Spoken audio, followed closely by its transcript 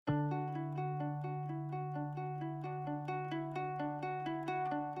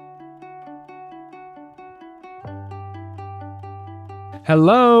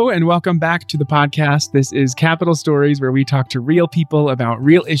Hello and welcome back to the podcast. This is Capital Stories, where we talk to real people about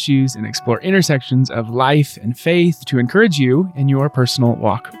real issues and explore intersections of life and faith to encourage you in your personal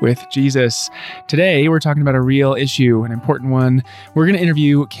walk with Jesus. Today, we're talking about a real issue, an important one. We're going to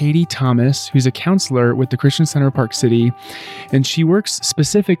interview Katie Thomas, who's a counselor with the Christian Center of Park City, and she works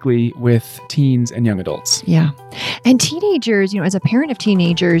specifically with teens and young adults. Yeah. And teenagers, as a parent of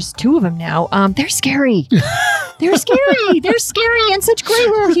teenagers, 2 of them now, they're scary. They're scary. They're scary and such great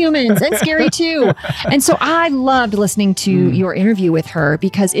little humans and scary too. And so I loved listening to your interview with her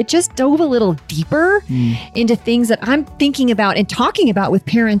because it just dove a little deeper into things that I'm thinking about and talking about with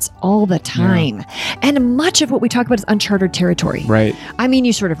parents all the time. Yeah. And much of what we talk about is uncharted territory. Right. I mean,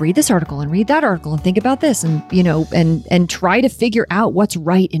 you sort of read this article and read that article and think about this and, and try to figure out what's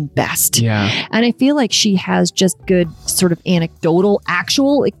right and best. Yeah. And I feel like she has just good sort of anecdotal,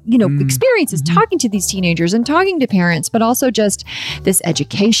 actual, experiences talking to these teenagers and talking to parents, but also just this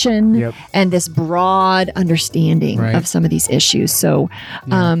education and this broad understanding of some of these issues. So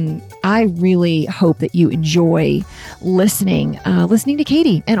I really hope that you enjoy listening to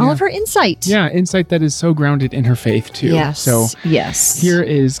Katie and all of her insight. Yeah, insight that is so grounded in her faith too. Yes. So yes. Here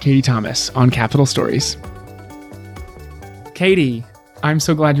is Katie Thomas on Capital Stories. Katie, I'm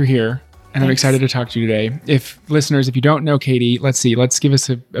so glad you're here. And I'm excited to talk to you today. If you don't know Katie, let's give us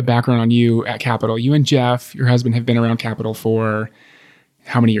a background on you at Capital. You and Jeff, your husband, have been around Capital for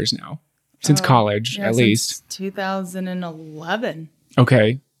how many years now? Since college, at least. 2011.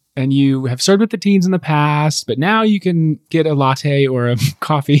 Okay. And you have served with the teens in the past, but now you can get a latte or a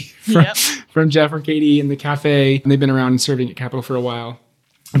coffee from Jeff or Katie in the cafe. And they've been around and serving at Capital for a while.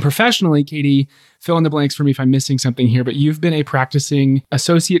 And professionally, Katie, fill in the blanks for me if I'm missing something here, but you've been a practicing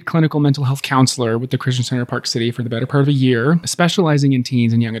associate clinical mental health counselor with the Christian Center of Park City for the better part of a year, specializing in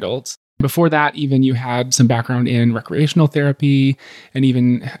teens and young adults. Before that, even you had some background in recreational therapy and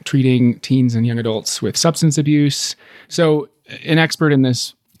even treating teens and young adults with substance abuse. So an expert in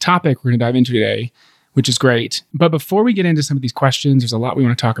this topic we're going to dive into today, which is great. But before we get into some of these questions, there's a lot we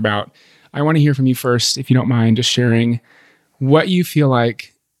want to talk about. I want to hear from you first, if you don't mind, just sharing what you feel like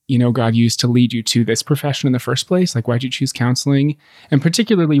God used to lead you to this profession in the first place. Like, why'd you choose counseling? And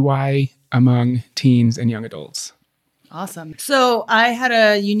particularly, why among teens and young adults? Awesome. So I had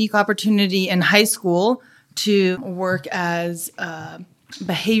a unique opportunity in high school to work as a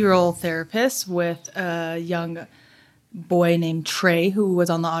behavioral therapist with a young boy named Trey, who was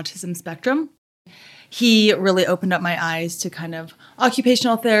on the autism spectrum. He really opened up my eyes to kind of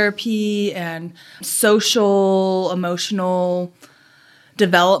occupational therapy and social, emotional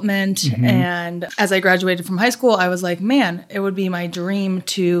development. And as I graduated from high school, I was like, man, it would be my dream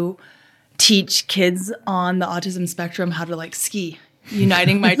to teach kids on the autism spectrum how to ski,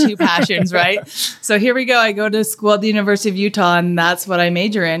 uniting my two passions, right? So here we go. I go to school at the University of Utah, and that's what I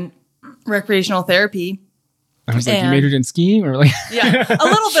major in, recreational therapy. I was like, you majored in skiing or Yeah, a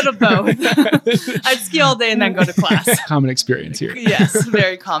little bit of both. I'd ski all day and then go to class. Common experience here. Yes,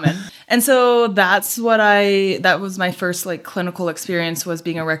 very common. And so that was my first clinical experience, was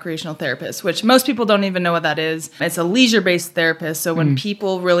being a recreational therapist, which most people don't even know what that is. It's a leisure-based therapist. So when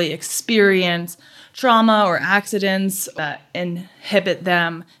people really experience trauma or accidents that inhibit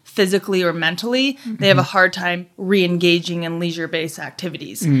them physically or mentally, they have a hard time re-engaging in leisure-based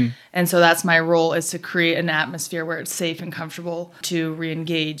activities. And so that's my role, is to create an atmosphere where it's safe and comfortable to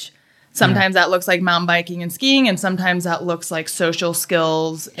re-engage. Sometimes that looks like mountain biking and skiing, and sometimes that looks like social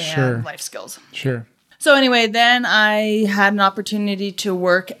skills and life skills. Sure. So anyway, then I had an opportunity to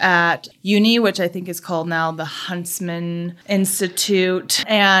work at uni, which I think is called now the Huntsman Institute.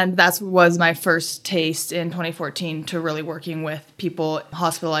 And that was my first taste in 2014 to really working with people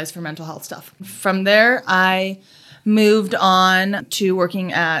hospitalized for mental health stuff. From there, I moved on to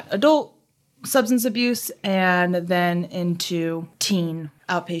working at adult substance abuse and then into teen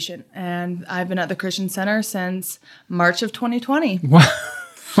outpatient. And I've been at the Christian Center since March of 2020. Wow.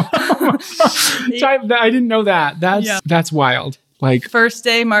 I didn't know that. That's wild. First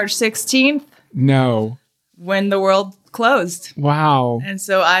day, March 16th. No. When the world closed. Wow. And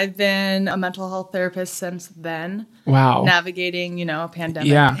so I've been a mental health therapist since then. Wow. Navigating, a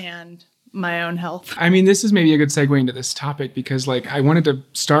pandemic and my own health. I mean, this is maybe a good segue into this topic because I wanted to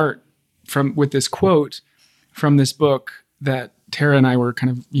start with this quote from this book that Tara and I were kind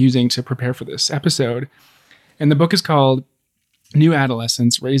of using to prepare for this episode. And the book is called New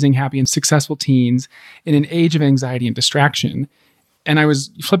Adolescents, Raising Happy and Successful Teens in an Age of Anxiety and Distraction. And I was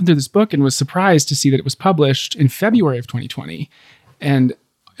flipping through this book and was surprised to see that it was published in February of 2020. And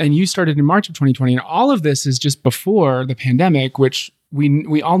you started in March of 2020. And all of this is just before the pandemic, which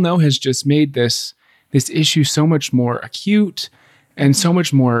we all know has just made this issue so much more acute and so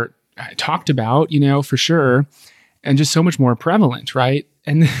much more talked about, for sure, and just so much more prevalent, right?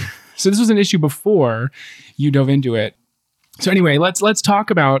 And so this was an issue before you dove into it. So anyway, let's talk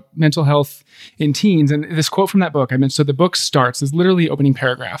about mental health in teens. And this quote from that book, so the book starts, is literally opening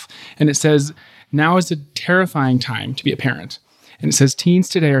paragraph. And it says, "Now is a terrifying time to be a parent." And it says, "Teens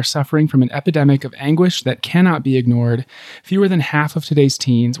today are suffering from an epidemic of anguish that cannot be ignored. Fewer than half of today's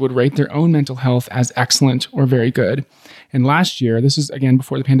teens would rate their own mental health as excellent or very good. And last year, this is again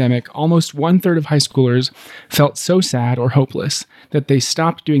before the pandemic, almost 1/3 of high schoolers felt so sad or hopeless that they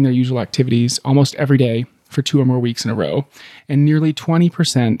stopped doing their usual activities almost every day for 2 or more weeks in a row. And nearly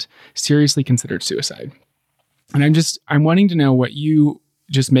 20% seriously considered suicide." And I'm wanting to know what you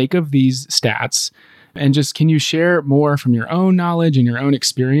just make of these stats. And just, can you share more from your own knowledge and your own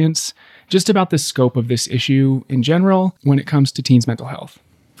experience just about the scope of this issue in general when it comes to teens' mental health?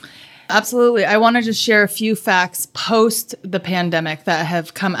 Absolutely. I want to just share a few facts post the pandemic that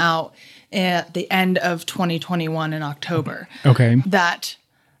have come out at the end of 2021 in October. Okay. That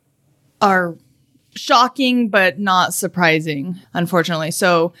are shocking, but not surprising, unfortunately.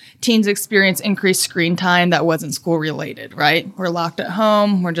 So teens experience increased screen time that wasn't school related, right? We're locked at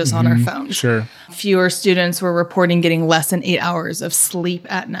home. We're just on our phones. Sure. Fewer students were reporting getting less than 8 hours of sleep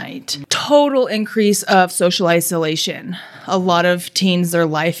at night. Total increase of social isolation. A lot of teens, their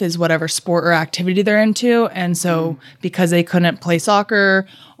life is whatever sport or activity they're into. And so because they couldn't play soccer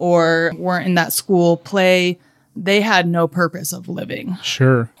or weren't in that school play, they had no purpose of living.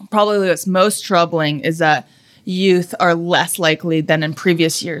 Sure. Probably what's most troubling is that youth are less likely than in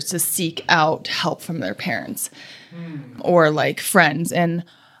previous years to seek out help from their parents or like friends. And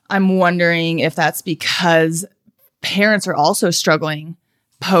I'm wondering if that's because parents are also struggling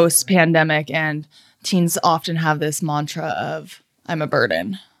post-pandemic, and teens often have this mantra of, "I'm a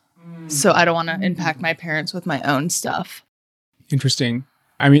burden. So I don't want to impact my parents with my own stuff." Interesting.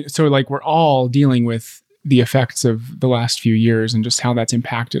 So like we're all dealing with the effects of the last few years and just how that's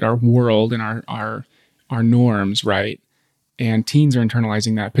impacted our world and our norms, right? And teens are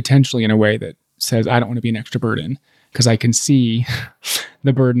internalizing that potentially in a way that says, "I don't want to be an extra burden because I can see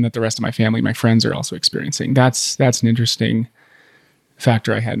the burden that the rest of my family, my friends are also experiencing." That's an interesting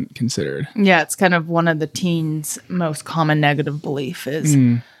factor I hadn't considered. Yeah, it's kind of one of the teens' most common negative belief is,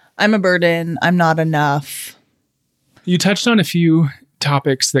 "I'm a burden, I'm not enough." You touched on a few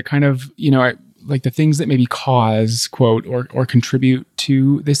topics that kind of, like the things that maybe cause, quote, or contribute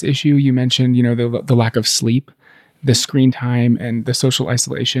to this issue. You mentioned, the lack of sleep, the screen time, and the social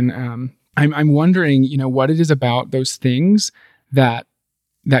isolation. I'm wondering, what it is about those things that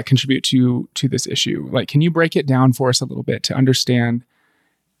contribute to this issue. Like, can you break it down for us a little bit to understand?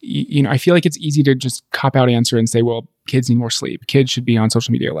 I feel like it's easy to just cop out answer and say, well, kids need more sleep. Kids should be on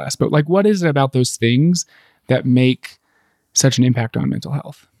social media less. But like, what is it about those things that make such an impact on mental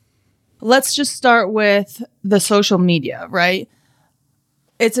health? Let's just start with the social media, right?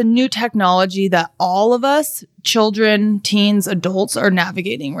 It's a new technology that all of us, children, teens, adults, are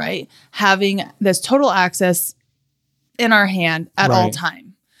navigating, right? Having this total access in our hand at all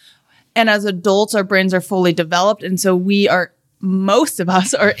time. And as adults, our brains are fully developed. And so most of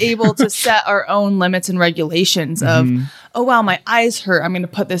us are able to set our own limits and regulations of, "Oh, wow, my eyes hurt. I'm going to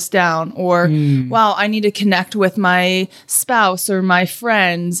put this down." Or, "Wow, I need to connect with my spouse or my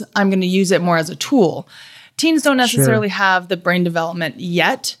friends. I'm going to use it more as a tool." Teens don't necessarily have the brain development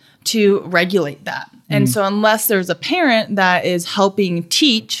yet to regulate that. And so unless there's a parent that is helping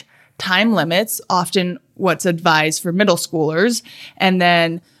teach time limits, often what's advised for middle schoolers, and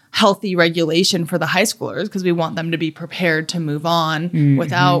then healthy regulation for the high schoolers, because we want them to be prepared to move on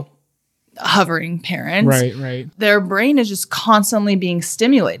without hovering parents. Right. Their brain is just constantly being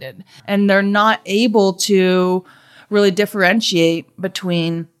stimulated, and they're not able to really differentiate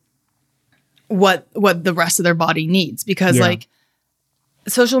between what the rest of their body needs, because like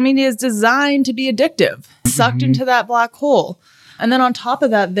social media is designed to be addictive, sucked into that black hole. And then on top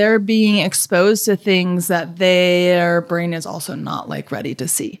of that, they're being exposed to things that their brain is also not like ready to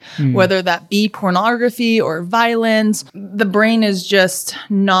see, whether that be pornography or violence. The brain is just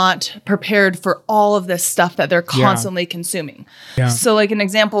not prepared for all of this stuff that they're constantly consuming. Yeah. So like an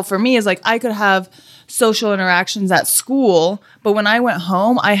example for me is like I could have social interactions at school, but when I went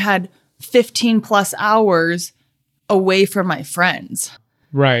home, I had 15 plus hours away from my friends.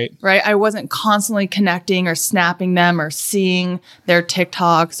 Right. I wasn't constantly connecting or snapping them or seeing their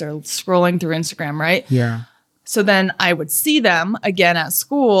TikToks or scrolling through Instagram, right? Yeah. So then I would see them again at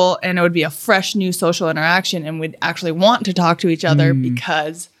school, and it would be a fresh new social interaction, and we'd actually want to talk to each other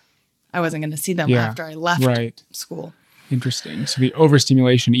because I wasn't going to see them after I left school. Interesting. So the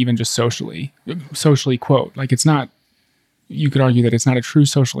overstimulation, even just socially quote, like it's not you could argue that it's not a true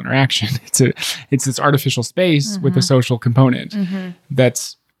social interaction. It's this artificial space with a social component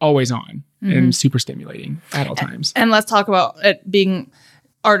that's always on and super stimulating at all times. And let's talk about it being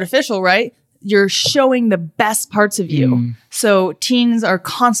artificial, right? You're showing the best parts of you. So teens are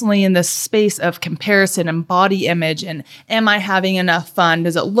constantly in this space of comparison and body image. And am I having enough fun?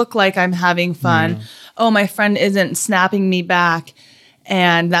 Does it look like I'm having fun? Oh, my friend isn't snapping me back.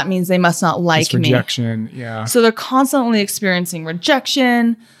 And that means they must not like me. Rejection, yeah. So they're constantly experiencing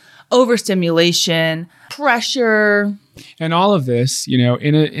rejection, overstimulation, pressure. And all of this,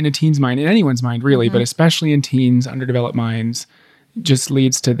 in a teen's mind, in anyone's mind really, but especially in teens, underdeveloped minds, just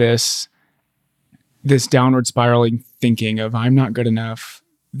leads to this downward spiraling thinking of, I'm not good enough.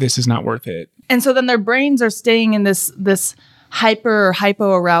 This is not worth it. And so then their brains are staying in this hyper or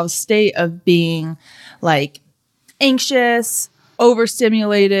hypo-aroused state of being like anxious,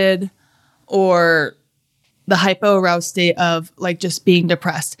 overstimulated, or the hypo-aroused state of like just being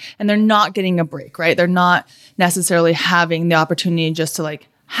depressed. And they're not getting a break, right? They're not necessarily having the opportunity just to like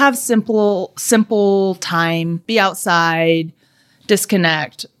have simple time, be outside,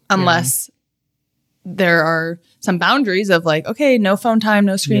 disconnect, unless there are some boundaries of like, okay, no phone time,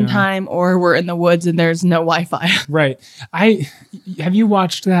 no screen time, or we're in the woods and there's no Wi-Fi. Right. Have you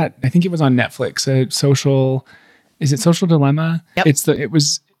watched that? I think it was on Netflix, is it Social Dilemma? Yep.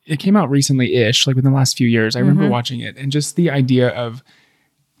 It came out recently-ish, like within the last few years. I remember watching it, and just the idea of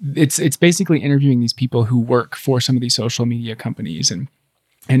it's basically interviewing these people who work for some of these social media companies,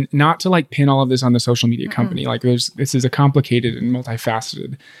 and not to like pin all of this on the social media company. Like this is a complicated and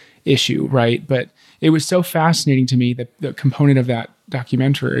multifaceted issue, right? But it was so fascinating to me, that the component of that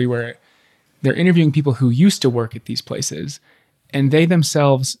documentary where they're interviewing people who used to work at these places, and they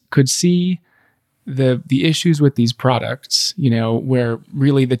themselves could see the issues with these products, where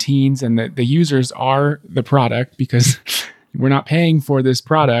really the teens and the users are the product, because we're not paying for this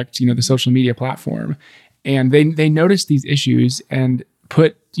product, the social media platform. And they noticed these issues and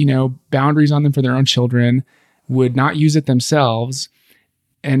put, boundaries on them for their own children, would not use it themselves.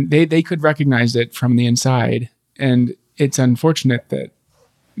 And they could recognize it from the inside. And it's unfortunate that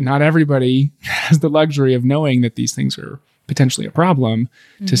not everybody has the luxury of knowing that these things are potentially a problem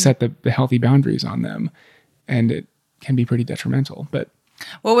to set the healthy boundaries on them. And it can be pretty detrimental. But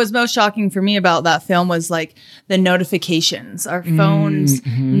what was most shocking for me about that film was like the notifications. Our phones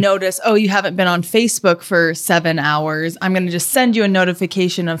notice, oh, you haven't been on Facebook for 7 hours. I'm going to just send you a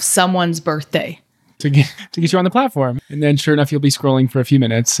notification of someone's birthday. To get you on the platform. And then sure enough, you'll be scrolling for a few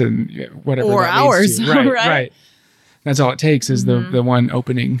minutes and whatever. Or hours. Right. That's all it takes is the one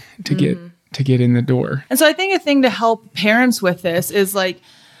opening to get in the door. And so I think a thing to help parents with this is like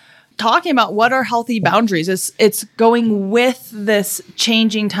talking about what are healthy boundaries. It's going with this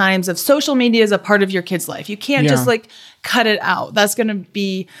changing times of social media as a part of your kid's life. You can't just like cut it out. That's going to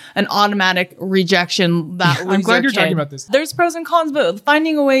be an automatic rejection that I'm glad you're talking about this. There's pros and cons, but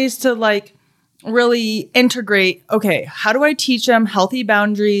finding ways to like really integrate, okay, how do I teach them healthy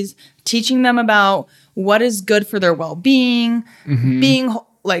boundaries, teaching them about what is good for their well-being, being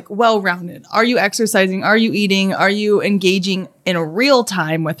like well-rounded. Are you exercising? Are you eating? Are you engaging in a real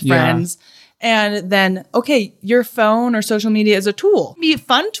time with friends? And then, okay, your phone or social media is a tool. It can be a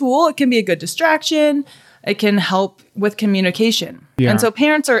fun tool. It can be a good distraction. It can help with communication. And so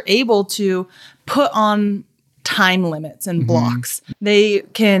parents are able to put on time limits and blocks. They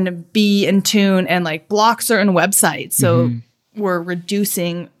can be in tune and like block certain websites. So we're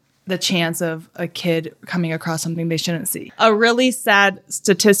reducing the chance of a kid coming across something they shouldn't see. A really sad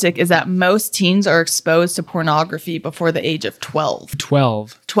statistic is that most teens are exposed to pornography before the age of 12.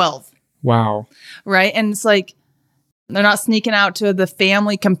 12. Wow. Right? And it's like, they're not sneaking out to the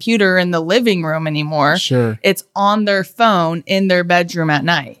family computer in the living room anymore. Sure. It's on their phone in their bedroom at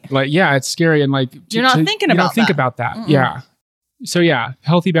night. Like, yeah, it's scary. And like, you're not thinking about that. You don't think about that. Yeah. So yeah,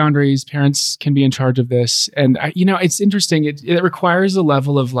 healthy boundaries, parents can be in charge of this. And it's interesting. It requires a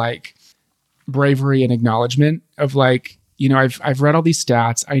level of like bravery and acknowledgement of like, I've read all these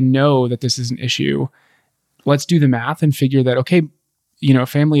stats. I know that this is an issue. Let's do the math and figure that, okay, a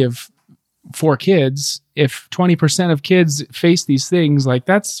family of 4 kids, if 20% of kids face these things, like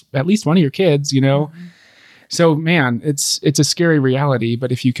that's at least one of your kids, So man, it's a scary reality,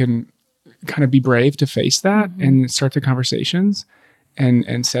 but if you can kind of be brave to face that and start the conversations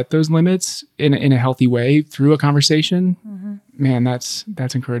and set those limits in a healthy way through a conversation, man, that's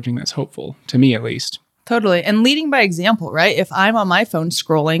encouraging. That's hopeful to me, at least. Totally. And leading by example, right? If I'm on my phone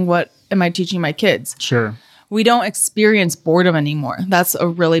scrolling, what am I teaching my kids? Sure. We don't experience boredom anymore. That's a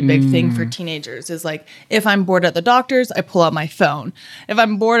really big thing for teenagers is like, if I'm bored at the doctor's, I pull out my phone. If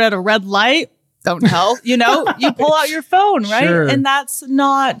I'm bored at a red light, don't tell, you pull out your phone, right? Sure. And that's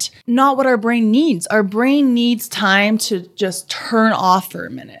not what our brain needs. Our brain needs time to just turn off for a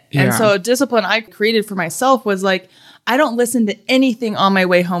minute. Yeah. And so a discipline I created for myself was like, I don't listen to anything on my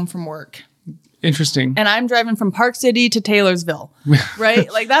way home from work. Interesting. And I'm driving from Park City to Taylorsville,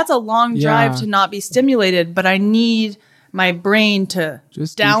 right? Like that's a long drive to not be stimulated, but I need my brain to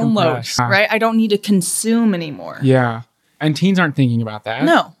just download, right? I don't need to consume anymore. Yeah. And teens aren't thinking about that.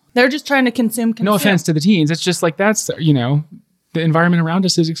 No, they're just trying to consume. No offense to the teens. It's just like that's, the environment around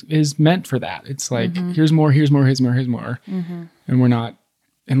us is meant for that. It's like, here's more. And we're not,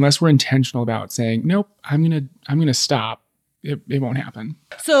 unless we're intentional about saying, nope, I'm going to stop. It won't happen.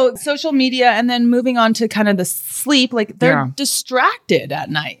 So social media, and then moving on to kind of the sleep, like they're distracted at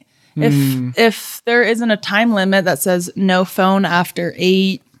night. If there isn't a time limit that says no phone after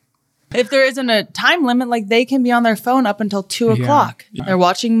 8, if there isn't a time limit, like they can be on their phone up until 2 o'clock. Yeah. They're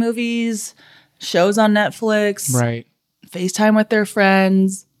watching movies, shows on Netflix, right? FaceTime with their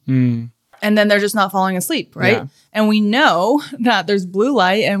friends. And then they're just not falling asleep, right? Yeah. And we know that there's blue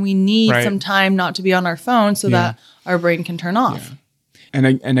light and we need some time not to be on our phone so that our brain can turn off.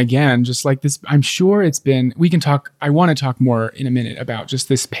 Yeah. And again, just like this, I'm sure I want to talk more in a minute about just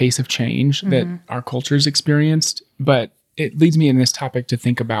this pace of change that our culture's experienced. But it leads me in this topic to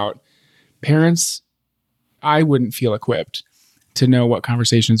think about parents. I wouldn't feel equipped to know what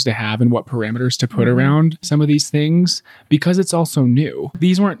conversations to have and what parameters to put around some of these things because it's also new.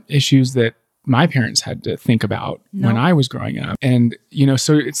 These weren't issues that my parents had to think about when I was growing up. And,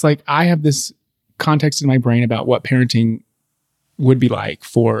 so it's like I have this context in my brain about what parenting would be like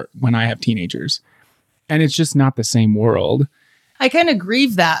for when I have teenagers. And it's just not the same world. I kind of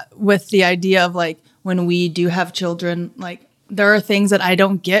grieve that with the idea of like when we do have children, like there are things that I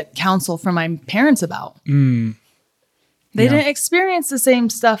don't get counsel from my parents about. They didn't experience the same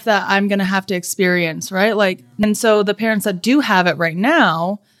stuff that I'm going to have to experience, right? Like, and so the parents that do have it right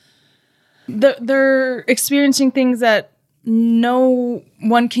now, they're experiencing things that no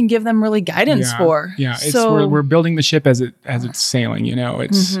one can give them really guidance for. Yeah, we're building the ship as it's sailing.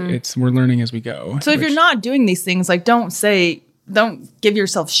 It's we're learning as we go. So if you're not doing these things, like don't give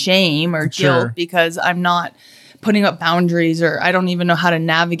yourself shame or guilt because I'm not putting up boundaries or I don't even know how to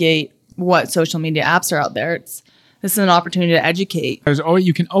navigate what social media apps are out there. This is an opportunity to educate.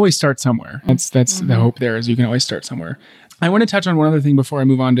 You can always start somewhere. That's the hope there is you can always start somewhere. I want to touch on one other thing before I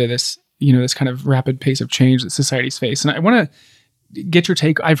move on to this, this kind of rapid pace of change that societies face. And I want to get your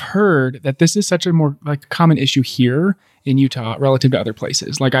take. I've heard that this is such a more like common issue here in Utah relative to other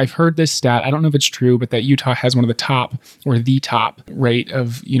places. Like I've heard this stat, I don't know if it's true, but that Utah has one of the top or the top rate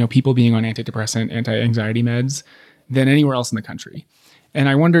of, people being on antidepressant, anti-anxiety meds than anywhere else in the country. And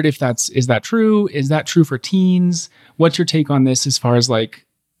I wondered if is that true? Is that true for teens? What's your take on this as far as like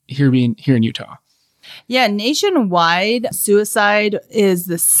here in Utah? Yeah, nationwide, suicide is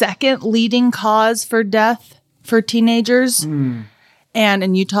the second leading cause for death for teenagers. And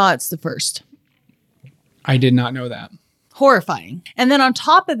in Utah, it's the first. I did not know that. Horrifying. And then on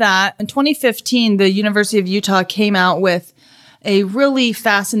top of that, in 2015, the University of Utah came out with a really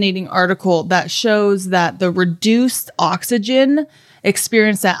fascinating article that shows that the reduced oxygen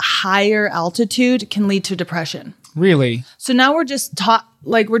experienced at higher altitude can lead to depression. Really? So now we're just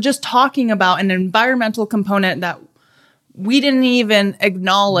talking about an environmental component that we didn't even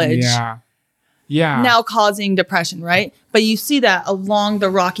acknowledge. Yeah. Now causing depression, right? But you see that along the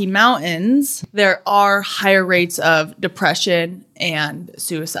Rocky Mountains, there are higher rates of depression and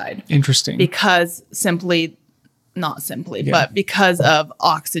suicide. Interesting. Because but because of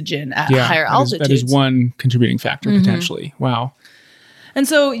oxygen at higher altitudes. That is one contributing factor potentially. Wow. And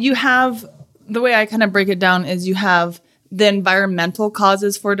so you have, the way I kind of break it down is you have the environmental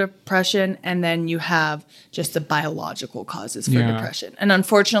causes for depression, and then you have just the biological causes for depression. And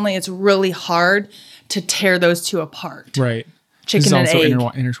unfortunately, it's really hard to tear those two apart. Right. Chicken and egg.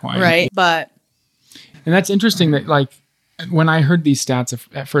 Intertwined. Right. And that's interesting that like when I heard these stats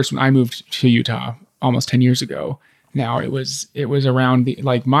at first, when I moved to Utah almost 10 years ago, now it was around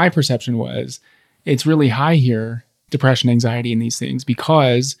my perception was it's really high here, depression, anxiety, and these things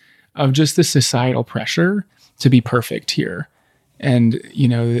because of just the societal pressure to be perfect here. And,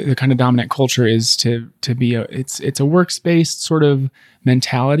 the kind of dominant culture is to be it's a works-based sort of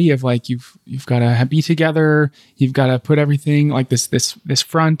mentality of like, you've got to be together. You've got to put everything like this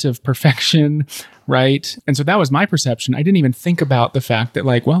front of perfection. Right. And so that was my perception. I didn't even think about the fact that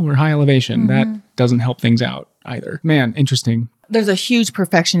we're high elevation. That doesn't help things out either. Man, interesting. There's a huge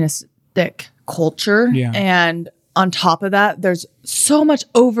perfectionistic culture. Yeah. And on top of that, there's so much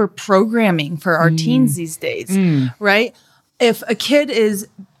over programming for our teens these days, right? If a kid is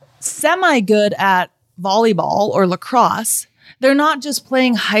semi-good at volleyball or lacrosse, they're not just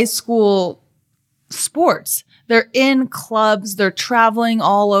playing high school sports. They're in clubs. They're traveling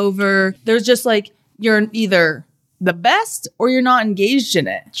all over. There's just like, you're either the best or you're not engaged in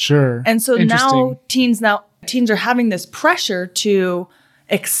it. Sure. And so now teens are having this pressure to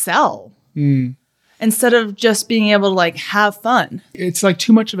excel instead of just being able to like have fun. It's like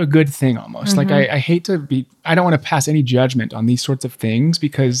too much of a good thing almost. Like I hate to I don't want to pass any judgment on these sorts of things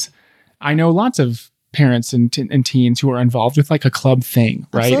because I know lots of parents and teens who are involved with like a club thing,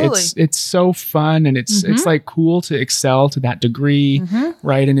 right? Absolutely. It's so fun and it's like cool to excel to that degree,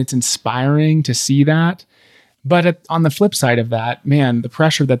 right? And it's inspiring to see that. But on the flip side of that, man, the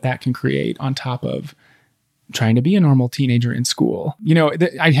pressure that can create on top of trying to be a normal teenager in school. You know,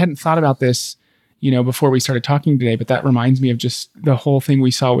 I hadn't thought about this, you know, before we started talking today, but that reminds me of just the whole thing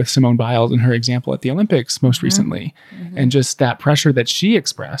we saw with Simone Biles and her example at the Olympics most recently, and just that pressure that she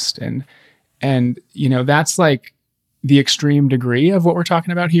expressed. And, you know, that's like the extreme degree of what we're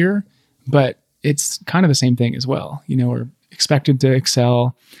talking about here, but it's kind of the same thing as well. You know, we're expected to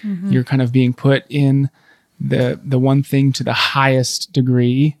excel. You're kind of being put in the one thing to the highest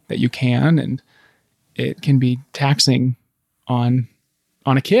degree that you can. And it can be taxing on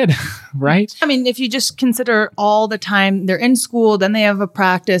a kid, right? I mean, if you just consider all the time they're in school, then they have a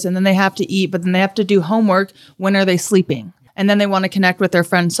practice and then they have to eat, but then they have to do homework. When are they sleeping? And then they want to connect with their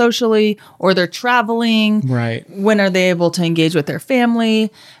friends socially, or they're traveling. Right. When are they able to engage with their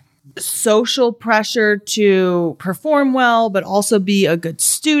family? Social pressure to perform well, but also be a good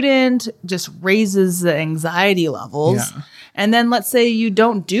student just raises the anxiety levels. Yeah. And then let's say you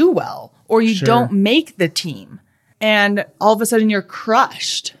don't do well, or you don't make the team, and all of a sudden you're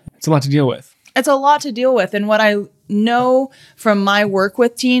crushed. It's a lot to deal with. It's a lot to deal with. And what I know from my work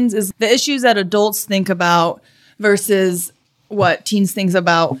with teens is the issues that adults think about versus what teens think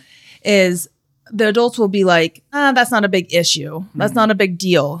about is the adults will be like, that's not a big issue. That's not a big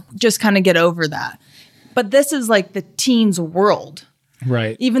deal. Just kind of get over that. But this is like the teens' world.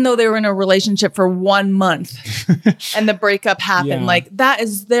 Right. Even though they were in a relationship for 1 month and the breakup happened, like that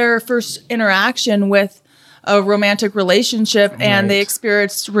is their first interaction with a romantic relationship, and they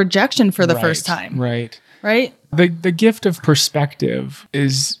experienced rejection for the first time. Right. Right. The gift of perspective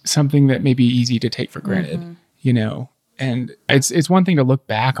is something that may be easy to take for granted, you know, and it's one thing to look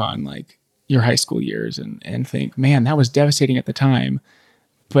back on like your high school years and think, man, that was devastating at the time,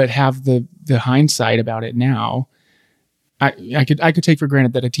 but have the hindsight about it now. I could take for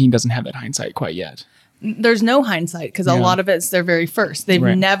granted that a teen doesn't have that hindsight quite yet. There's no hindsight because a lot of it's their very first. They've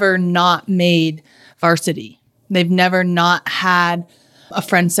never not made varsity. They've never not had a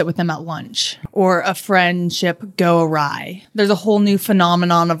friend sit with them at lunch or a friendship go awry. There's a whole new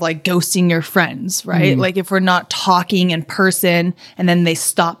phenomenon of like ghosting your friends, right? Like if we're not talking in person and then they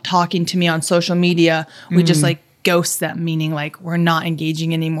stop talking to me on social media, we just like ghost them, meaning like we're not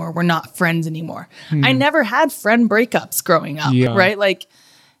engaging anymore. We're not friends anymore. I never had friend breakups growing up, right? Like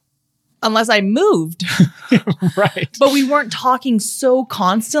unless I moved. Right. But we weren't talking so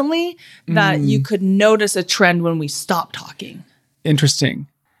constantly that you could notice a trend when we stopped talking. Interesting.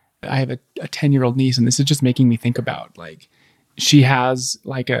 I have a 10-year-old niece, and this is just making me think about like she has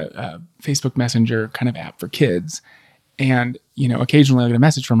like a Facebook Messenger kind of app for kids, and you know occasionally I'll get a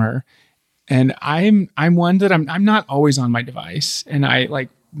message from her, and I'm one that I'm not always on my device, and I like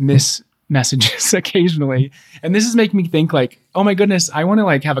miss messages occasionally, and this is making me think like, oh my goodness, I want to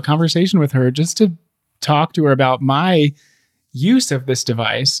like have a conversation with her just to talk to her about my use of this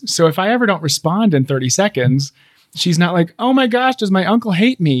device. So if I ever don't respond in 30 seconds. She's not like, oh my gosh, does my uncle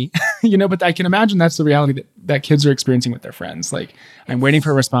hate me? You know, but I can imagine that's the reality that kids are experiencing with their friends. Like, I'm waiting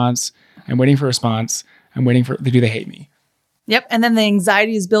for a response. I'm waiting for a response. I'm waiting for, do they hate me? Yep. And then the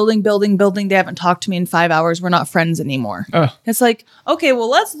anxiety is building. They haven't talked to me in 5 hours. We're not friends anymore. It's like, okay, well,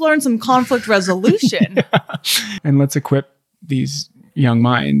 let's learn some conflict resolution. And let's equip these young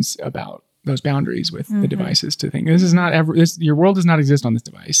minds about those boundaries with the devices to think this is not ever your world does not exist on this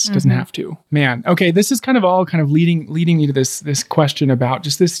device. It doesn't have to. Man, okay, this is kind of all kind of leading me to this question about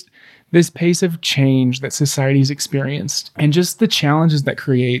just this pace of change that society's experienced and just the challenges that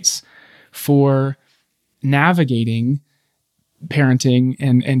creates for navigating parenting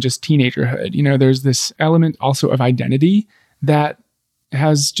and just teenagerhood. You know, there's this element also of identity that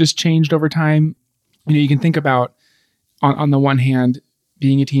has just changed over time. You know, you can think about on the one hand,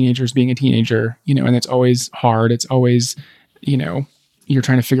 being a teenager is being a teenager, you know, and it's always hard. It's always, you know, you're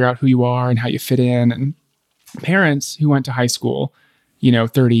trying to figure out who you are and how you fit in. And parents who went to high school, you know,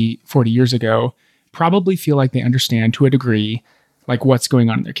 30, 40 years ago, probably feel like they understand to a degree, like what's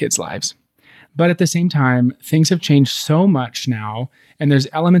going on in their kids' lives. But at the same time, things have changed so much now, and there's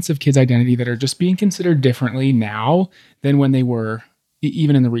elements of kids' identity that are just being considered differently now than when they were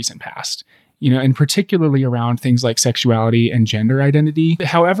even in the recent past. And particularly around things like sexuality and gender identity.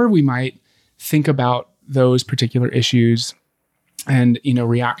 However we might think about those particular issues and,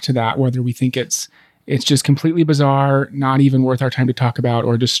 react to that, whether we think it's just completely bizarre, not even worth our time to talk about,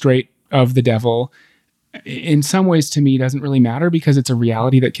 or just straight of the devil, in some ways to me doesn't really matter, because it's a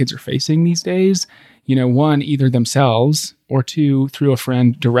reality that kids are facing these days. One, either themselves, or two, through a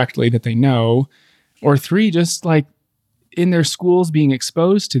friend directly that they know, or three, just like in their schools being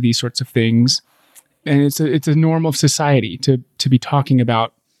exposed to these sorts of things. And it's a norm of society to be talking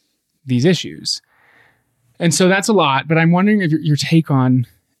about these issues. And so that's a lot, but I'm wondering if your take on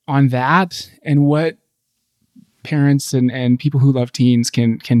that, and what parents and people who love teens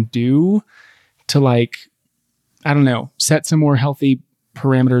can do to, set some more healthy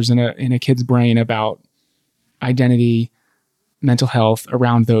parameters in a kid's brain about identity, mental health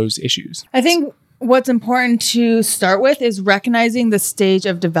around those issues. I think what's important to start with is recognizing the stage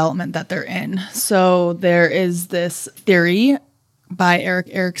of development that they're in. So there is this theory by Erik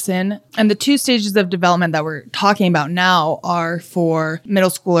Erikson, and the 2 stages of development that we're talking about now are for middle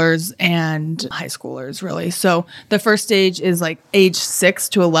schoolers and high schoolers, really. So the first stage is like age 6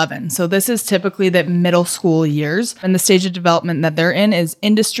 to 11. So this is typically the middle school years, and the stage of development that they're in is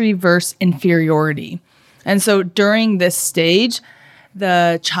industry versus inferiority. And so during this stage,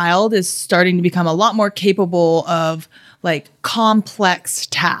 the child is starting to become a lot more capable of complex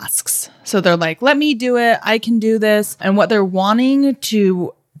tasks. So they're like, let me do it. I can do this. And what they're wanting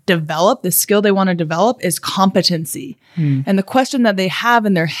to develop, the skill they want to develop, is competency. And the question that they have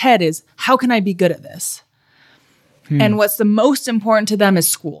in their head is, how can I be good at this? And what's the most important to them is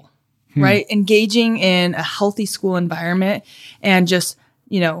school, right? Engaging in a healthy school environment and just,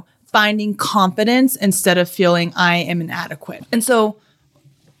 finding confidence instead of feeling I am inadequate. And so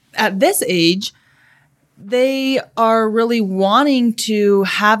at this age, they are really wanting to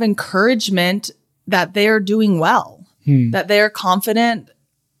have encouragement that they're doing well, that they're confident,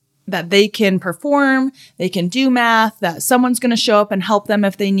 that they can perform, they can do math, that someone's going to show up and help them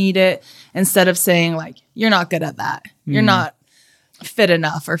if they need it, instead of saying you're not good at that. You're not fit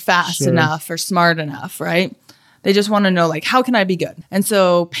enough or fast enough or smart enough, right? They just want to know, how can I be good? And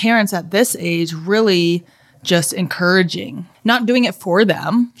so parents at this age really just encouraging, not doing it for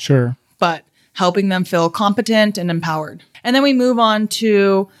them, but helping them feel competent and empowered. And then we move on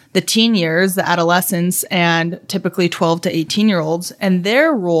to the teen years, the adolescents, and typically 12 to 18-year-olds. And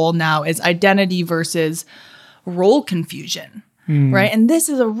their role now is identity versus role confusion, right? And this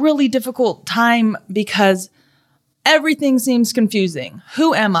is a really difficult time because everything seems confusing.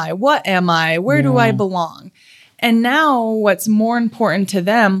 Who am I? What am I? Where do I belong? And now what's more important to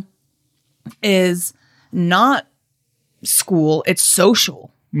them is not school, it's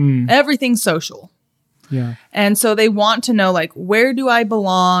social. Everything's social. Yeah. And so they want to know, where do I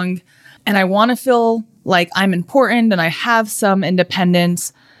belong? And I want to feel like I'm important and I have some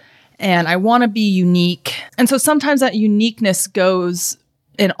independence and I want to be unique. And so sometimes that uniqueness goes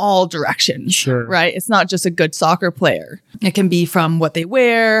in all directions, right? It's not just a good soccer player. It can be from what they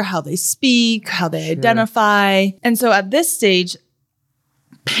wear, how they speak, how they identify. And so at this stage,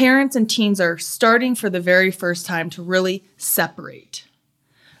 parents and teens are starting for the very first time to really separate,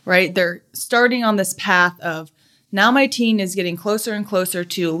 right? They're starting on this path of, now my teen is getting closer and closer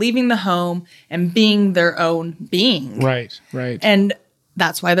to leaving the home and being their own being. Right. And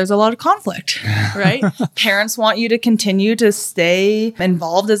that's why there's a lot of conflict, right? Parents want you to continue to stay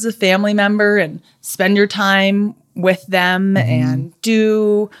involved as a family member and spend your time with them and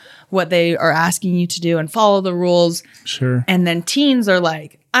do what they are asking you to do and follow the rules. And then teens are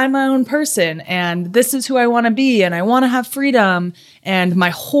like, I'm my own person and this is who I want to be and I want to have freedom and my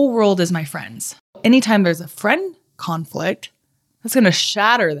whole world is my friends. Anytime there's a friend conflict, that's going to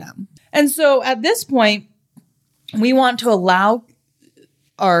shatter them. And so at this point, we want to allow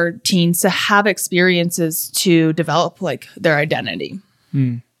our teens to have experiences to develop their identity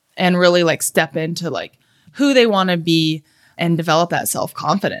and really step into who they want to be and develop that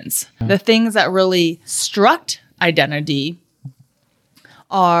self-confidence. The things that really struck identity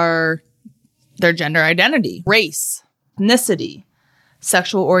are their gender identity, race, ethnicity,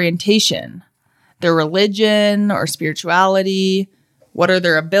 sexual orientation, their religion or spirituality, what are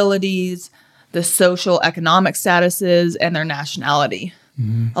their abilities, the social economic statuses, and their nationality.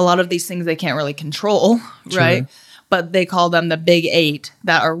 A lot of these things they can't really control, right? But they call them the big 8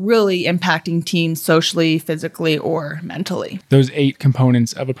 that are really impacting teens socially, physically, or mentally. Those 8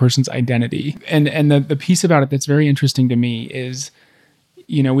 components of a person's identity. And the piece about it that's very interesting to me is,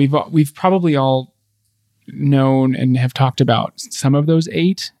 we've probably all known and have talked about some of those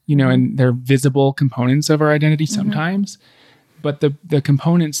 8, and they're visible components of our identity sometimes. But the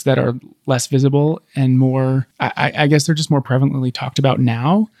components that are less visible and more, I guess they're just more prevalently talked about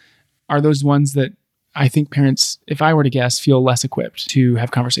now, are those ones that I think parents, if I were to guess, feel less equipped to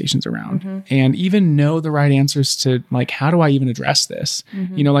have conversations around and even know the right answers to, like, how do I even address this?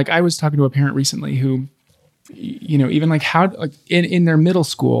 Like I was talking to a parent recently who, even like how, like in their middle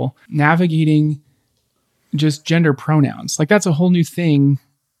school, navigating just gender pronouns, like that's a whole new thing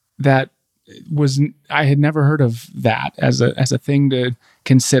that I had never heard of that as a thing to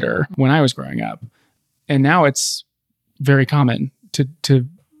consider when I was growing up. And now it's very common to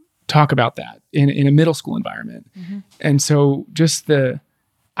talk about that in a middle school environment. And so just I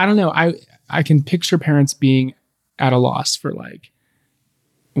don't know, I can picture parents being at a loss for like,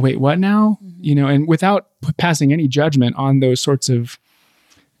 wait, what now? And without passing any judgment on those sorts of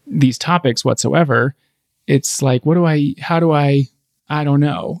these topics whatsoever, it's like, how do I don't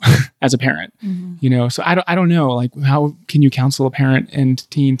know as a parent, so I don't know, like, how can you counsel a parent and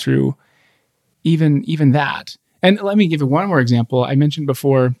teen through even that? And let me give you one more example. I mentioned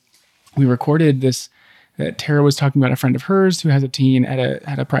before we recorded this, that Tara was talking about a friend of hers who has a teen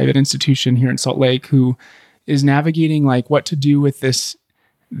at a private institution here in Salt Lake who is navigating like what to do with this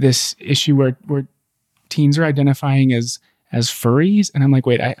issue where teens are identifying as furries. And I'm like,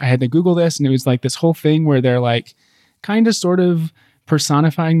 wait, I had to Google this, and it was like this whole thing where they're like kind of sort of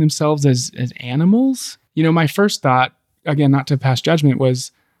personifying themselves as animals. My first thought, again, not to pass judgment,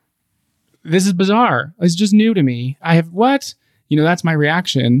 was this is bizarre. It's just new to me. What? That's my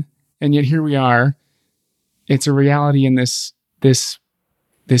reaction. And yet here we are. It's a reality in this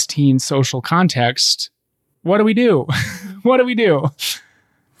teen social context. What do we do? What do we do?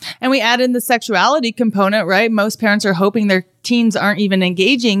 And we add in the sexuality component, right? Most parents are hoping their teens aren't even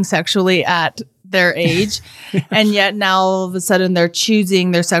engaging sexually at their age. And yet now all of a sudden they're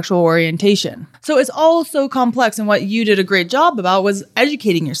choosing their sexual orientation. So it's all so complex. And what you did a great job about was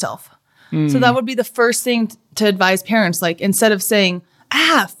educating yourself. So that would be the first thing to advise parents. Like, instead of saying,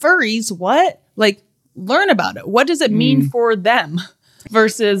 furries, what? Like, learn about it. What does it mean for them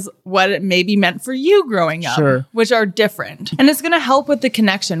versus what it maybe meant for you growing up, which are different. And it's going to help with the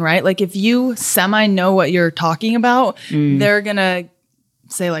connection, right? Like, if you semi know what you're talking about, they're going to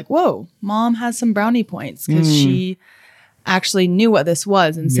say like, whoa, mom has some brownie points because she actually knew what this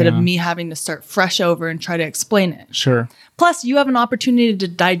was instead of me having to start fresh over and try to explain it. Sure. Plus, you have an opportunity to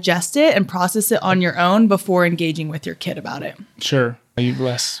digest it and process it on your own before engaging with your kid about it. Sure. You're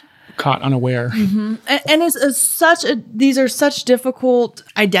less caught unaware. And these are such difficult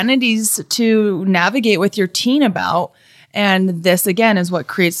identities to navigate with your teen about. And this, again, is what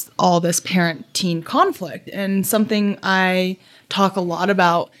creates all this parent-teen conflict. And something I talk a lot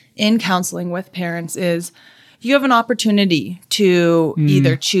about in counseling with parents is you have an opportunity to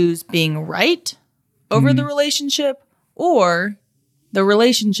either choose being right over the relationship or the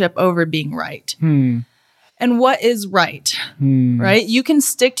relationship over being right. And what is right, right? You can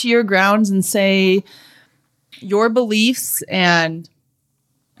stick to your grounds and say your beliefs and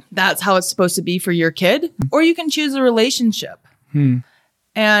that's how it's supposed to be for your kid, or you can choose a relationship.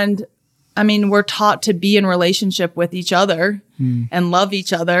 And I mean, we're taught to be in relationship with each other and love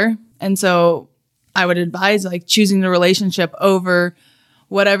each other. And so I would advise like choosing the relationship over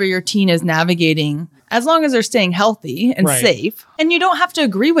whatever your teen is navigating, as long as they're staying healthy and safe. And you don't have to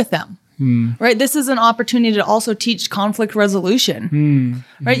agree with them. Right? This is an opportunity to also teach conflict resolution.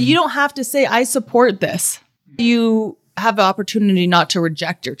 Right? You don't have to say, I support this. You have the opportunity not to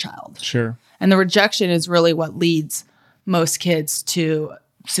reject your child. Sure. And the rejection is really what leads most kids to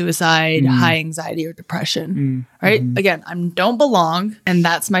suicide, high anxiety, or depression. Right? Again, I don't belong, and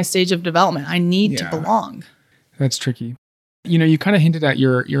that's my stage of development. I need to belong. That's tricky. You kind of hinted at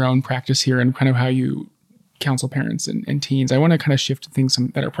your own practice here and kind of how you counsel parents and teens. I want to kind of shift to things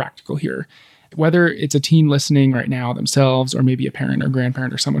that are practical here. Whether it's a teen listening right now themselves, or maybe a parent or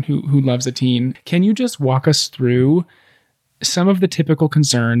grandparent or someone who loves a teen, can you just walk us through some of the typical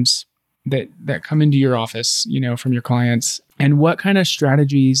concerns that come into your office, from your clients, and what kind of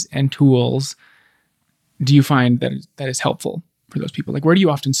strategies and tools do you find that is helpful for those people? Like, where do you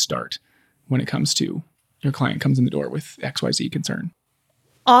often start when it comes to your client comes in the door with XYZ concern?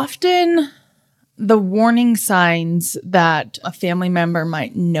 Often the warning signs that a family member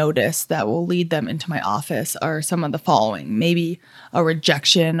might notice that will lead them into my office are some of the following. Maybe a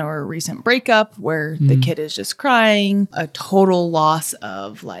rejection or a recent breakup where the kid is just crying, a total loss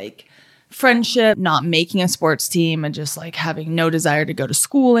of like friendship, not making a sports team, and just like having no desire to go to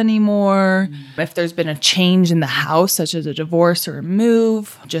school anymore. If there's been a change in the house, such as a divorce or a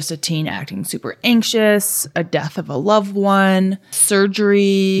move, just a teen acting super anxious, a death of a loved one,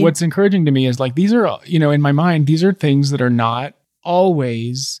 surgery. What's encouraging to me is like, these are, in my mind, these are things that are not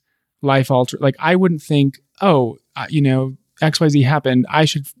always life altering. Like I wouldn't think, XYZ happened, I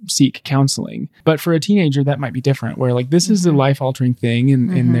should seek counseling. But for a teenager, that might be different, where like this is a life altering thing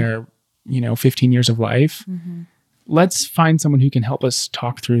in their 15 years of life. Let's find someone who can help us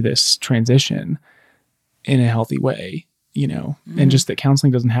talk through this transition in a healthy way, and just that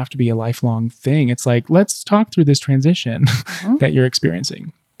counseling doesn't have to be a lifelong thing. It's like, let's talk through this transition that you're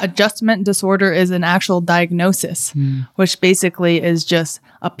experiencing. Adjustment disorder is an actual diagnosis, which basically is just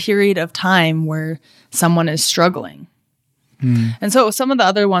a period of time where someone is struggling. And so some of the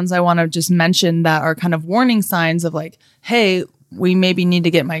other ones I want to just mention that are kind of warning signs of like, hey, we maybe need to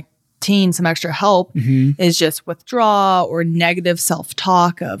get my teen some extra help is just withdrawal or negative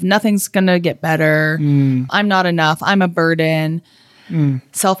self-talk of nothing's going to get better. I'm not enough. I'm a burden.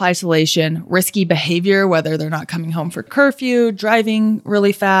 Self-isolation, risky behavior, whether they're not coming home for curfew, driving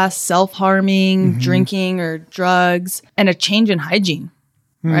really fast, self-harming, drinking or drugs, and a change in hygiene,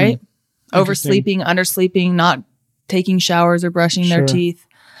 right? Oversleeping, undersleeping, not taking showers or brushing their teeth.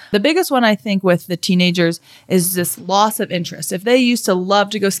 The biggest one, I think, with the teenagers is this loss of interest. If they used to love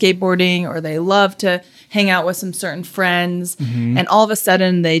to go skateboarding or they love to hang out with some certain friends, and all of a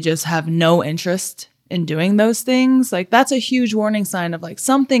sudden they just have no interest in doing those things, like that's a huge warning sign of like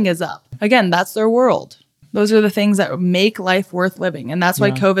something is up. Again, that's their world. Those are the things that make life worth living. And that's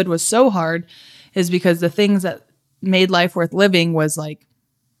why COVID was so hard, is because the things that made life worth living was like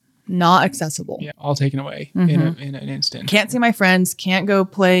not accessible. Yeah, all taken away in an instant. Can't see my friends, can't go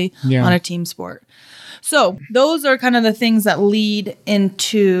play on a team sport. So those are kind of the things that lead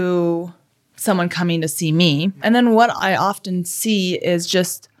into someone coming to see me. And then what I often see is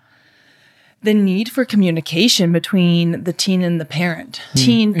just the need for communication between the teen and the parent.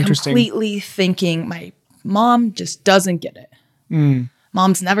 Teen completely thinking, my mom just doesn't get it.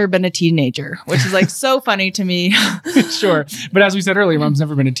 Mom's never been a teenager, which is like so funny to me. Sure. But as we said earlier, mom's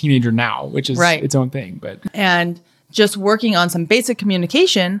never been a teenager now, which is its own thing. And just working on some basic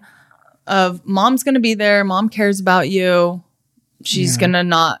communication of mom's going to be there. Mom cares about you. She's going to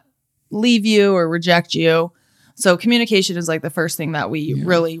not leave you or reject you. So communication is like the first thing that we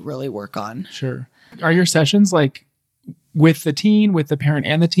really, really work on. Sure. Are your sessions like with the teen, with the parent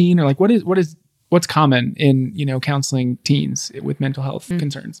and the teen, or like what's common in, counseling teens with mental health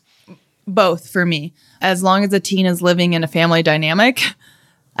concerns? Both for me. As long as a teen is living in a family dynamic,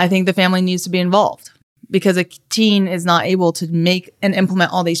 I think the family needs to be involved, because a teen is not able to make and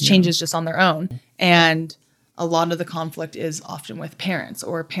implement all these changes just on their own. And a lot of the conflict is often with parents,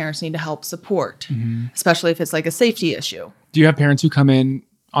 or parents need to help support, especially if it's like a safety issue. Do you have parents who come in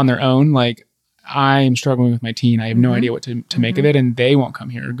on their own? Like, I'm struggling with my teen. I have no idea what to make of it. And they won't come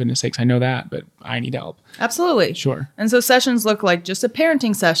here. Goodness sakes, I know that, but I need help. Absolutely. Sure. And so sessions look like just a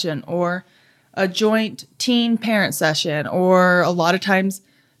parenting session or a joint teen parent session, or a lot of times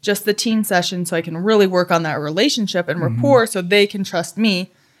just the teen session, so I can really work on that relationship and rapport so they can trust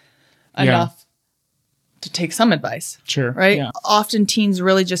me enough to take some advice. Sure. Right? Yeah. Often teens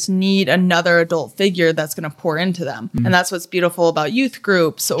really just need another adult figure that's going to pour into them. And that's what's beautiful about youth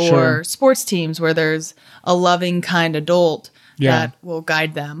groups or sports teams, where there's a loving, kind adult that will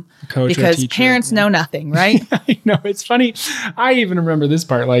guide them. Coach, because parents know nothing, right? I know. It's funny. I even remember this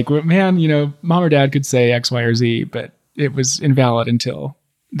part. Like, man, mom or dad could say X, Y, or Z, but it was invalid until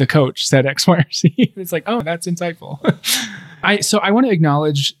the coach said X, Y, or Z. It's like, oh, that's insightful. So I want to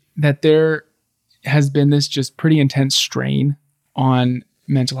acknowledge that there has been this just pretty intense strain on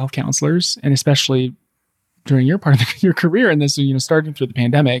mental health counselors, and especially during your part of your career in this, starting through the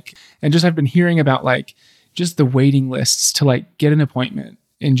pandemic. And just I've been hearing about like just the waiting lists to like get an appointment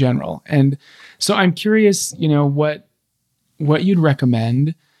in general. And so I'm curious, what you'd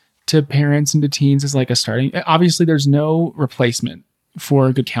recommend to parents and to teens as like a starting. Obviously, there's no replacement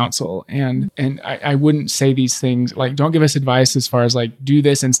for good counsel. And I wouldn't say these things like, don't give us advice as far as like, do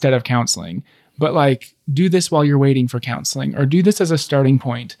this instead of counseling. But like, do this while you're waiting for counseling, or do this as a starting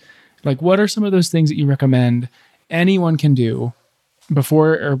point. Like, what are some of those things that you recommend anyone can do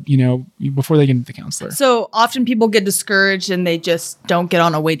before they get into the counselor? So often people get discouraged and they just don't get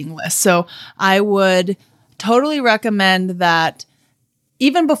on a waiting list. So I would totally recommend that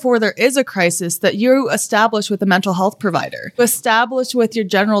even before there is a crisis, that you establish with a mental health provider. Establish with your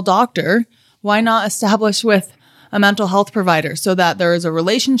general doctor. Why not establish with a mental health provider, so that there is a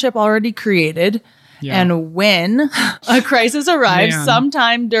relationship already created, And when a crisis arrives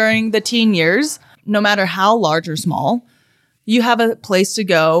sometime during the teen years, no matter how large or small, you have a place to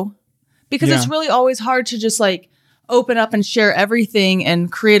go, because it's really always hard to just like open up and share everything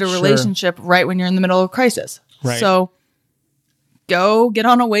and create a relationship right when you're in the middle of a crisis. Right. So go get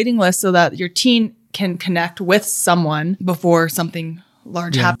on a waiting list so that your teen can connect with someone before something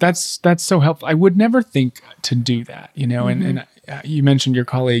large happens. That's so helpful. I would never think to do that, and you mentioned your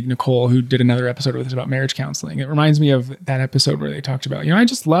colleague, Nicole, who did another episode with us about marriage counseling. It reminds me of that episode where they talked about, I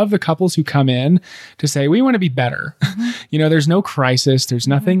just love the couples who come in to say, we want to be better. There's no crisis. There's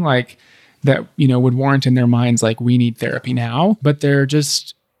nothing like that, would warrant in their minds, like, we need therapy now, but they're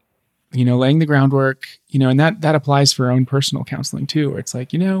just, laying the groundwork, and that applies for our own personal counseling too, where it's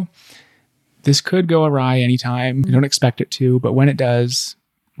like, this could go awry anytime. I don't expect it to, but when it does,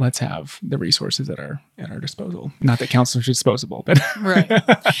 let's have the resources at our disposal. Not that counselors are disposable, but right.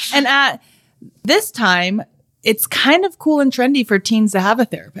 And at this time, it's kind of cool and trendy for teens to have a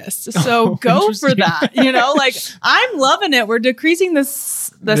therapist. So go for that. Like, I'm loving it. We're decreasing the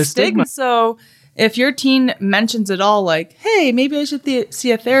stigma. So if your teen mentions it all, like, hey, maybe I should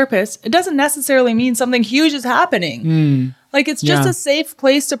see a therapist, it doesn't necessarily mean something huge is happening. Like, it's just a safe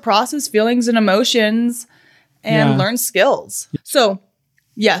place to process feelings and emotions and learn skills. So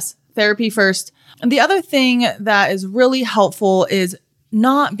yes, therapy first. And the other thing that is really helpful is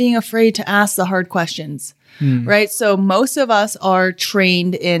not being afraid to ask the hard questions, right? So most of us are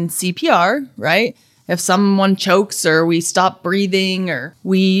trained in CPR, right? If someone chokes or we stop breathing, or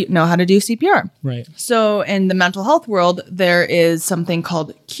we know how to do CPR. Right. So in the mental health world, there is something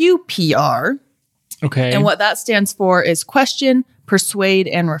called QPR. Okay. And what that stands for is question, persuade,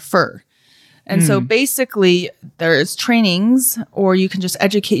 and refer. And so basically there's trainings, or you can just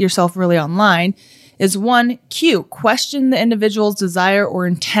educate yourself really online, is 1, Q, question the individual's desire or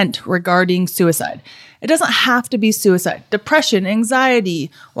intent regarding suicide. It doesn't have to be suicide. Depression, anxiety.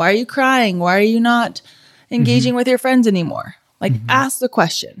 Why are you crying? Why are you not engaging with your friends anymore? Like, ask the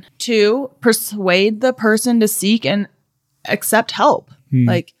question. 2, persuade the person to seek and accept help.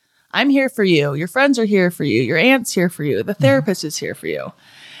 Like, I'm here for you. Your friends are here for you. Your aunt's here for you. The therapist is here for you.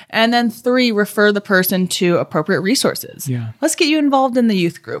 And then 3, refer the person to appropriate resources. Yeah. Let's get you involved in the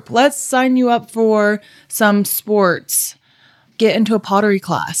youth group. Let's sign you up for some sports. Get into a pottery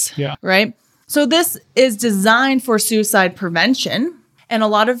class. Yeah. Right? So this is designed for suicide prevention. And a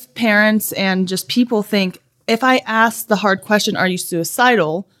lot of parents and just people think, if I ask the hard question, are you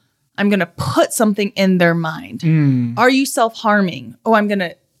suicidal? I'm going to put something in their mind. Are you self-harming? Oh, I'm going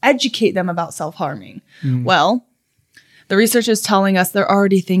to educate them about self-harming. Well, the research is telling us they're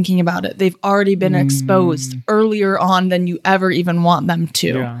already thinking about it. They've already been exposed earlier on than you ever even want them to.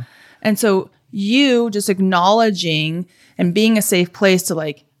 Yeah. And so you just acknowledging and being a safe place to,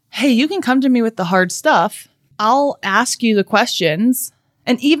 like, hey, you can come to me with the hard stuff. I'll ask you the questions.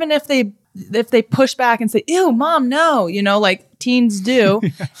 And even if they push back and say, ew, mom, no, like teens do,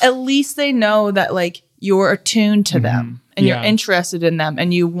 at least they know that, like, you're attuned to them and you're interested in them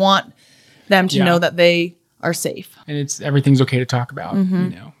and you want them to know that they are safe. And everything's okay to talk about.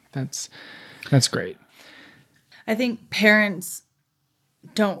 That's great. I think parents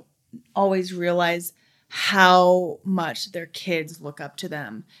don't always realize how much their kids look up to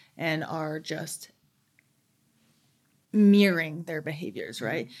them and are just mirroring their behaviors,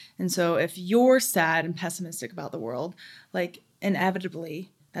 right? And so if you're sad and pessimistic about the world, like,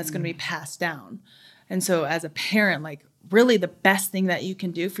 inevitably that's going to be passed down. And so as a parent, like, really the best thing that you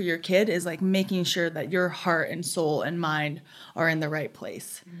can do for your kid is, like, making sure that your heart and soul and mind are in the right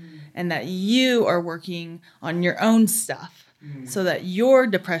place and that you are working on your own stuff so that your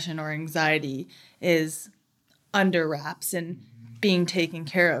depression or anxiety is under wraps and being taken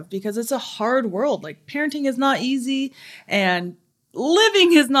care of, because it's a hard world. Like, parenting is not easy and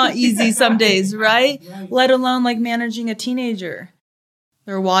living is not easy some days, right? Let alone, like, managing a teenager.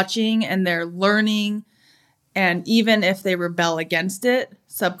 They're watching and they're learning. And even if they rebel against it,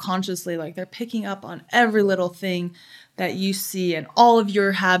 subconsciously, like, they're picking up on every little thing that you see and all of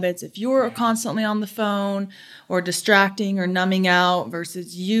your habits. If you're constantly on the phone or distracting or numbing out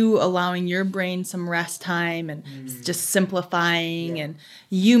versus you allowing your brain some rest time and just simplifying and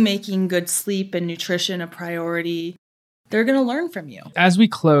you making good sleep and nutrition a priority, they're going to learn from you. As we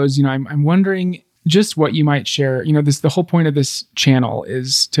close, I'm wondering just what you might share. The whole point of this channel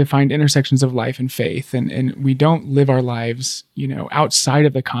is to find intersections of life and faith. And we don't live our lives, outside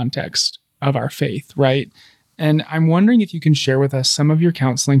of the context of our faith, right? And I'm wondering if you can share with us some of your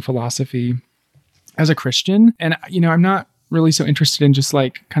counseling philosophy as a Christian. And, I'm not really so interested in just,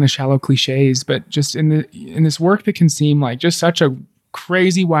 like, kind of shallow cliches, but just in this work that can seem like just such a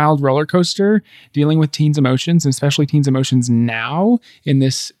crazy wild roller coaster dealing with teens' emotions, and especially teens' emotions now in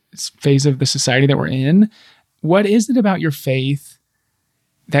this phase of the society that we're in. What is it about your faith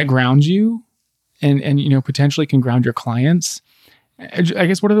that grounds you and you know, potentially can ground your clients? I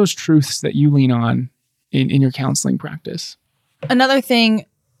guess, what are those truths that you lean on in your counseling practice? Another thing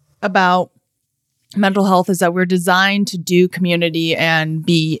about mental health is that we're designed to do community and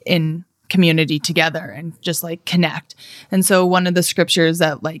be in community together and just like connect. And so one of the scriptures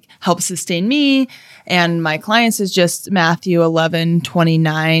that like helps sustain me and my clients is just Matthew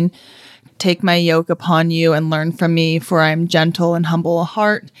 11:29. Take my yoke upon you and learn from me, for I am gentle and humble of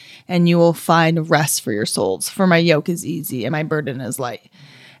heart, and you will find rest for your souls. For my yoke is easy and my burden is light.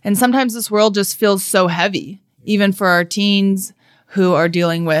 And sometimes this world just feels so heavy, even for our teens who are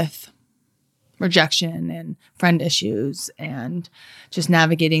dealing with rejection and friend issues and just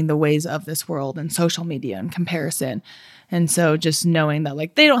navigating the ways of this world and social media and comparison. And so just knowing that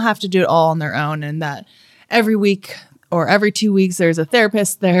like they don't have to do it all on their own, and that every week or every 2 weeks there's a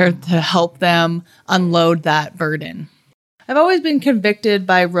therapist there to help them unload that burden. I've always been convicted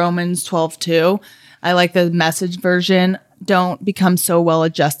by Romans 12:2. I like the Message version. Don't become so well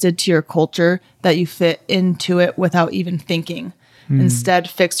adjusted to your culture that you fit into it without even thinking. Instead,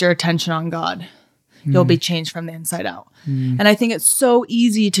 fix your attention on God. You'll be changed from the inside out. And I think it's so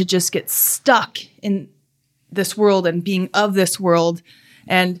easy to just get stuck in this world and being of this world.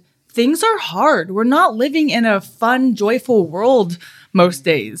 And things are hard. We're not living in a fun, joyful world most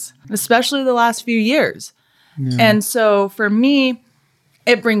days, especially the last few years. Yeah. And so for me,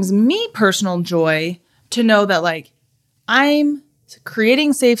 it brings me personal joy to know that like I'm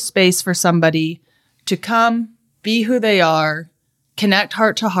creating safe space for somebody to come, be who they are, connect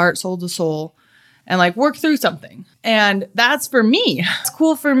heart to heart, soul to soul, and like work through something. And that's for me. It's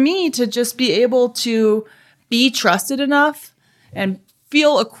cool for me to just be able to be trusted enough and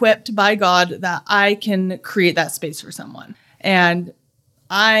feel equipped by God that I can create that space for someone. And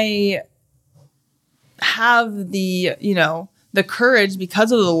I have the, you know, the courage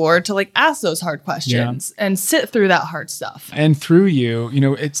because of the Lord to like ask those hard questions and sit through that hard stuff. And through you, you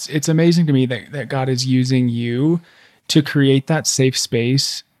know, it's amazing to me that God is using you to create that safe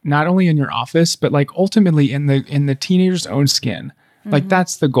space, not only in your office, but like ultimately in the teenager's own skin. Like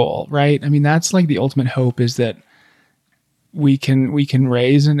that's the goal, right? I mean, that's like the ultimate hope, is that we can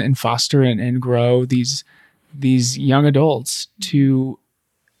raise and foster and grow these young adults to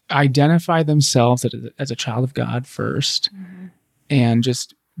identify themselves as a child of God first, and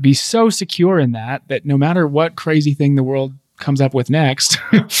just be so secure in that no matter what crazy thing the world comes up with next,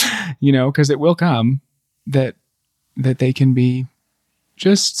 you know, because it will come, that they can be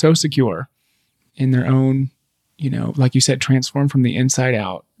just so secure in their own, you know, like you said, transformed from the inside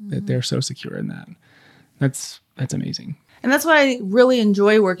out, that they're so secure in that. That's amazing. And that's why I really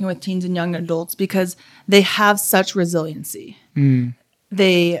enjoy working with teens and young adults, because they have such resiliency.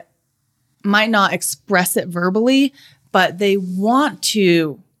 They might not express it verbally, but they want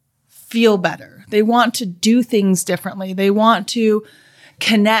to feel better. They want to do things differently. They want to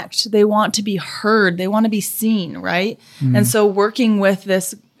connect. They want to be heard. They want to be seen, right? And so working with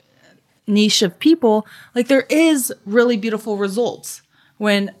this niche of people, like there is really beautiful results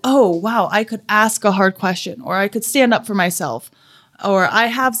when, oh, wow, I could ask a hard question, or I could stand up for myself, or I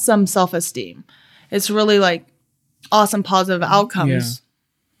have some self-esteem. It's really like awesome positive outcomes.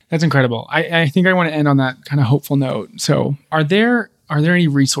 Yeah. That's incredible. I think I want to end on that kind of hopeful note. So are there any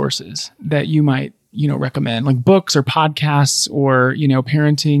resources that you might, you know, recommend, like books or podcasts or, you know,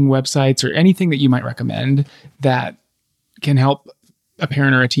 parenting websites or anything that you might recommend that can help a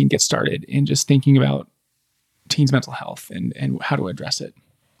parent or a teen get started in just thinking about teens' mental health and how to address it?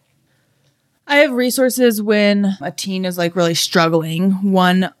 I have resources when a teen is like really struggling.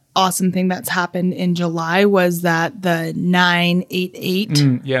 One awesome thing that's happened in July was that the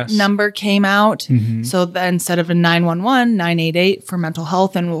 988 number came out. So then instead of a 911, 988 for mental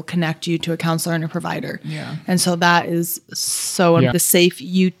health, and we'll connect you to a counselor and a provider. Yeah. And so that is the Safe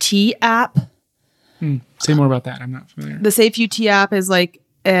UT app. Say more about that. I'm not familiar. The Safe UT app is like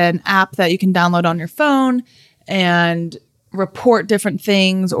an app that you can download on your phone and report different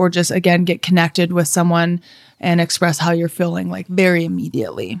things, or just, again, get connected with someone and express how you're feeling like very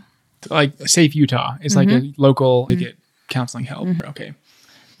immediately. Like Safe Utah is like a local to get counseling help. Okay.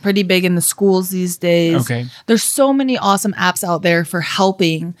 Pretty big in the schools these days. Okay. There's so many awesome apps out there for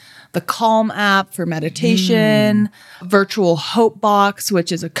helping. The Calm app for meditation, Virtual Hope Box,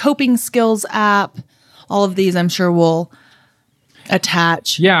 which is a coping skills app. All of these I'm sure will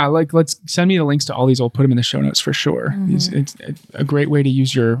attach. Yeah, like let's send me the links to all these. I'll put them in the show notes for sure. It's a great way to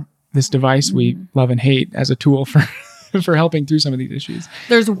use this device we love and hate as a tool for for helping through some of these issues.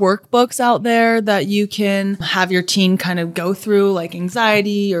 There's workbooks out there that you can have your teen kind of go through, like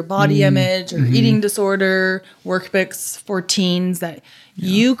anxiety or body image or eating disorder, workbooks for teens that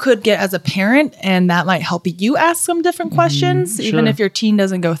you could get as a parent, and that might help you ask some different questions, even if your teen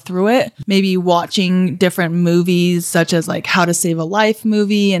doesn't go through it. Maybe watching different movies, such as like How to Save a Life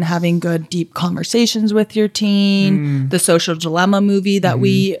movie, and having good, deep conversations with your teen. The Social Dilemma movie that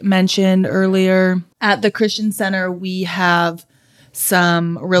we mentioned earlier. At the Christian Center, we have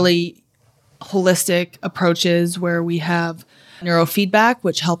some really holistic approaches where we have neurofeedback,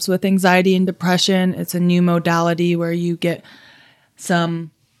 which helps with anxiety and depression. It's a new modality where you get some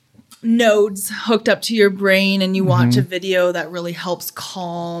nodes hooked up to your brain and you watch a video that really helps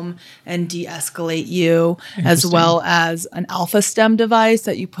calm and de-escalate you, as well as an alpha stem device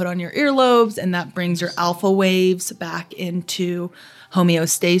that you put on your earlobes, and that brings your alpha waves back into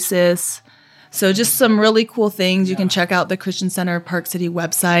homeostasis. So just some really cool things. You can check out the Christian Center Park City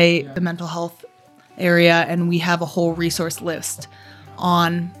website, the mental health area, and we have a whole resource list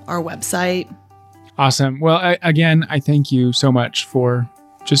on our website. Awesome. Well, I thank you so much for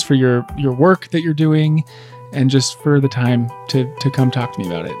your work that you're doing, and just for the time to come talk to me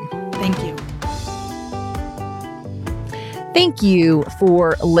about it. Thank you. Thank you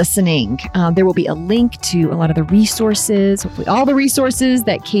for listening. There will be a link to a lot of the resources, hopefully all the resources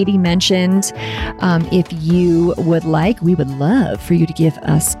that Katie mentioned. If you would like, we would love for you to give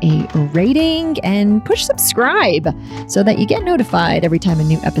us a rating and push subscribe so that you get notified every time a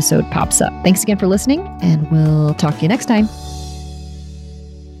new episode pops up. Thanks again for listening, and we'll talk to you next time.